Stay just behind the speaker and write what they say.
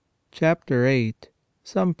Chapter 8.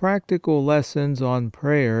 Some practical lessons on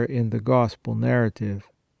prayer in the Gospel narrative.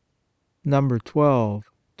 12.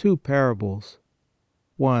 Two parables.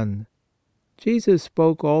 1. Jesus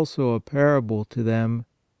spoke also a parable to them,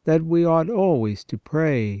 that we ought always to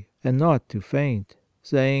pray, and not to faint,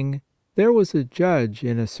 saying, There was a judge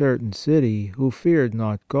in a certain city, who feared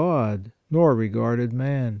not God, nor regarded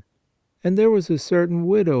man. And there was a certain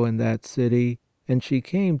widow in that city, and she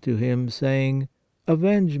came to him, saying,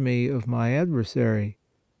 Avenge me of my adversary.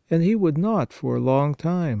 And he would not for a long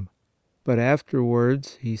time. But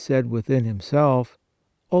afterwards he said within himself,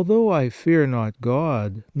 Although I fear not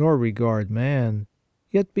God, nor regard man,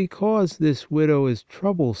 yet because this widow is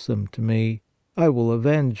troublesome to me, I will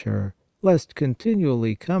avenge her, lest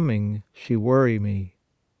continually coming she worry me.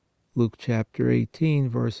 Luke chapter 18,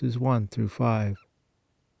 verses 1 through 5.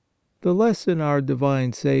 The lesson our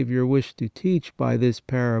divine Saviour wished to teach by this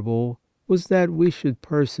parable was that we should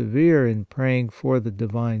persevere in praying for the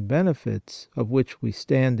divine benefits of which we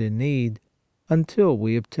stand in need, until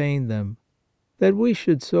we obtain them; that we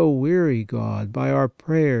should so weary God by our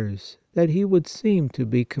prayers that He would seem to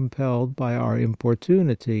be compelled by our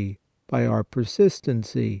importunity, by our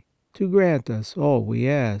persistency, to grant us all we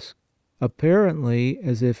ask, apparently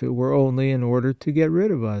as if it were only in order to get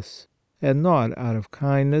rid of us, and not out of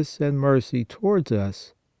kindness and mercy towards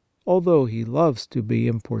us, although He loves to be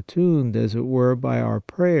importuned, as it were, by our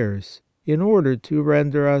prayers, in order to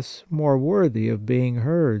render us more worthy of being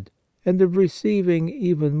heard, and of receiving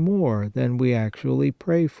even more than we actually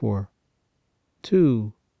pray for.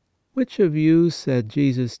 2. Which of you, said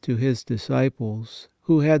Jesus to His disciples,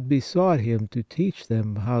 who had besought Him to teach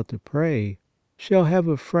them how to pray, shall have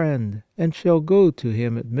a friend, and shall go to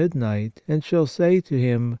him at midnight, and shall say to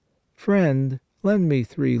him, Friend, lend me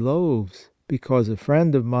 3 loaves, because a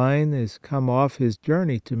friend of mine is come off his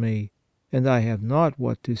journey to me, and I have not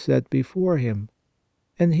what to set before him?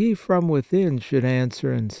 And he from within should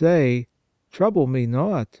answer and say, Trouble me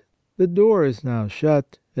not, the door is now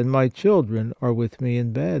shut, and my children are with me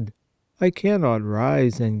in bed. I cannot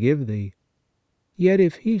rise and give thee. Yet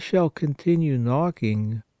if he shall continue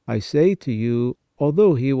knocking, I say to you,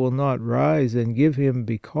 although he will not rise and give him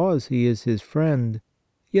because he is his friend,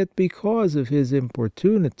 yet because of his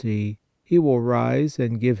importunity he will rise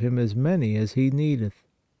and give him as many as he needeth.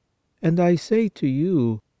 And I say to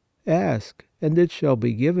you, Ask, and it shall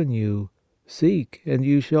be given you; seek, and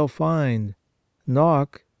you shall find;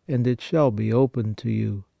 knock, and it shall be opened to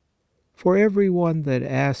you. For every one that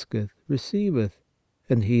asketh receiveth,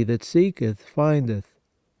 and he that seeketh findeth,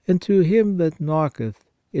 and to him that knocketh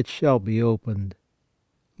it shall be opened.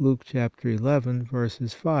 Luke chapter 11,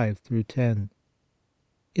 verses 5 through 10.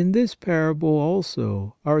 In this parable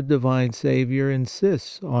also our divine Saviour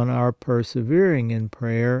insists on our persevering in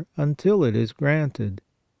prayer until it is granted,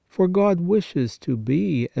 for God wishes to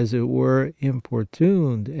be, as it were,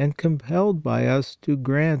 importuned and compelled by us to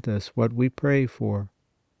grant us what we pray for.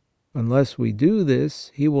 Unless we do this,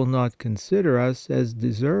 He will not consider us as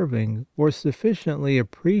deserving or sufficiently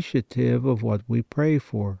appreciative of what we pray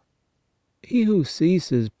for. He who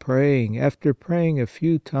ceases praying after praying a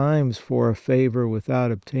few times for a favor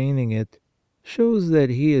without obtaining it, shows that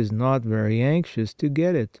he is not very anxious to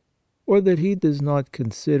get it, or that he does not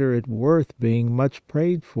consider it worth being much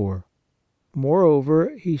prayed for.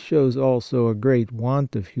 Moreover, he shows also a great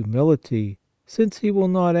want of humility, since he will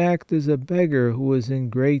not act as a beggar who is in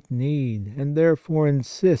great need and therefore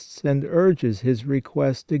insists and urges his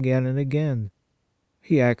request again and again.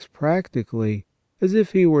 He acts practically, as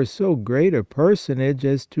if he were so great a personage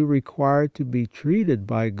as to require to be treated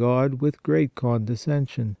by God with great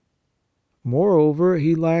condescension. Moreover,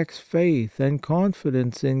 he lacks faith and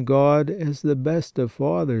confidence in God as the best of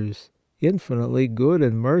fathers, infinitely good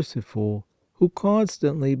and merciful, who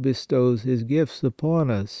constantly bestows His gifts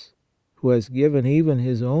upon us, who has given even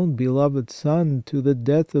His own beloved Son to the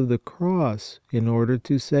death of the cross in order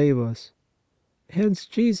to save us. Hence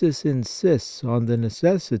Jesus insists on the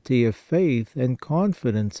necessity of faith and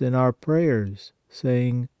confidence in our prayers,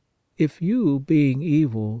 saying, If you, being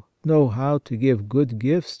evil, know how to give good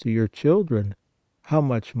gifts to your children, how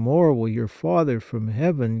much more will your Father from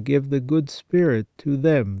heaven give the good Spirit to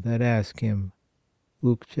them that ask Him?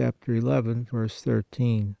 Luke chapter 11, verse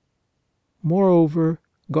 13. Moreover,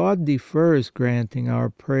 God defers granting our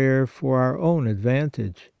prayer for our own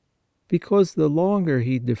advantage, because the longer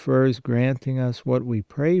He defers granting us what we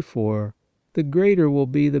pray for, the greater will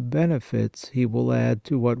be the benefits He will add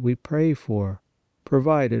to what we pray for,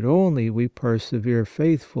 provided only we persevere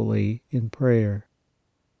faithfully in prayer.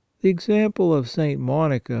 The example of St.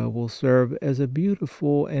 Monica will serve as a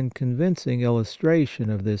beautiful and convincing illustration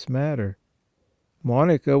of this matter.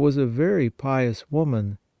 Monica was a very pious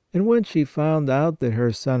woman, and when she found out that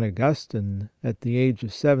her son Augustine, at the age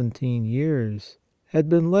of 17 years, had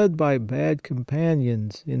been led by bad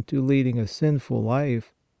companions into leading a sinful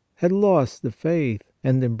life, had lost the faith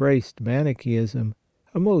and embraced Manichaeism,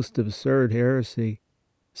 a most absurd heresy,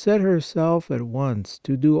 set herself at once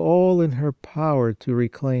to do all in her power to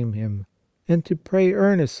reclaim him, and to pray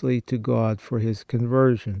earnestly to God for his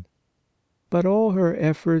conversion. But all her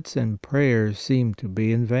efforts and prayers seemed to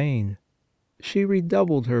be in vain. She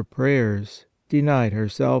redoubled her prayers, denied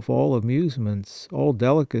herself all amusements, all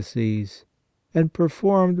delicacies, and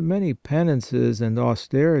performed many penances and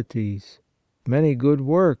austerities, many good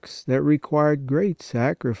works that required great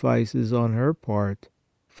sacrifices on her part,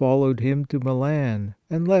 followed him to Milan,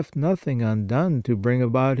 and left nothing undone to bring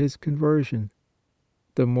about his conversion.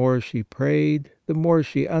 The more she prayed, the more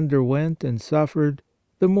she underwent and suffered,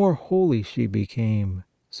 the more holy she became,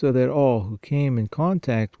 so that all who came in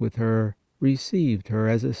contact with her received her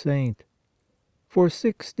as a saint. For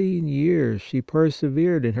 16 years she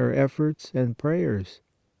persevered in her efforts and prayers,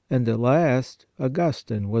 and at last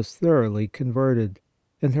Augustine was thoroughly converted,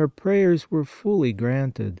 and her prayers were fully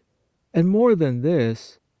granted, and more than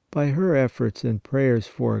this, by her efforts and prayers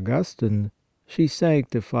for Augustine, she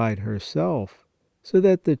sanctified herself, so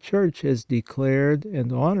that the Church has declared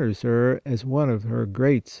and honors her as one of her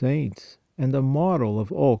great saints and a model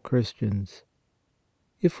of all Christians.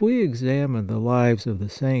 If we examine the lives of the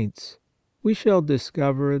saints, we shall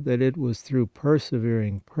discover that it was through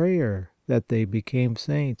persevering prayer that they became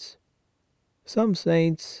saints. Some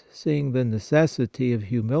saints, seeing the necessity of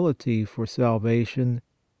humility for salvation,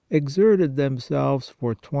 exerted themselves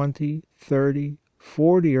for 20, 30,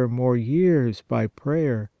 40 or more years by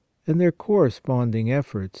prayer and their corresponding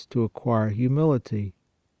efforts to acquire humility.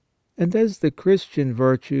 And as the Christian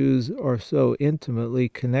virtues are so intimately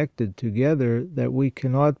connected together that we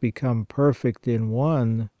cannot become perfect in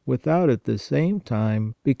one without at the same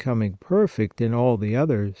time becoming perfect in all the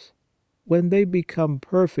others, when they become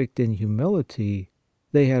perfect in humility,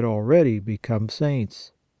 they had already become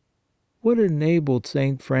saints. What enabled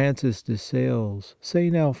St. Francis de Sales,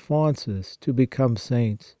 St. Alphonsus to become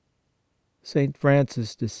saints? St.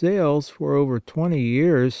 Francis de Sales for over 20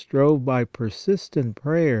 years strove by persistent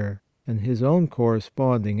prayer and his own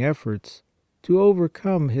corresponding efforts to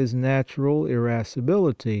overcome his natural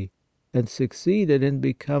irascibility, and succeeded in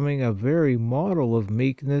becoming a very model of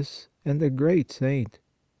meekness and a great saint.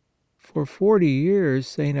 For 40 years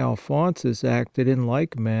St. Alphonsus acted in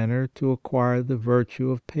like manner to acquire the virtue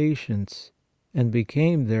of patience, and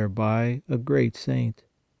became thereby a great saint.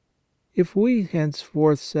 If we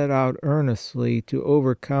henceforth set out earnestly to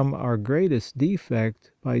overcome our greatest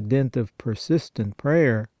defect by dint of persistent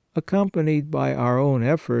prayer, accompanied by our own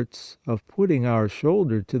efforts of putting our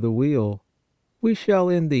shoulder to the wheel, we shall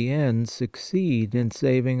in the end succeed in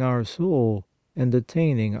saving our soul and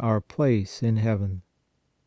attaining our place in heaven.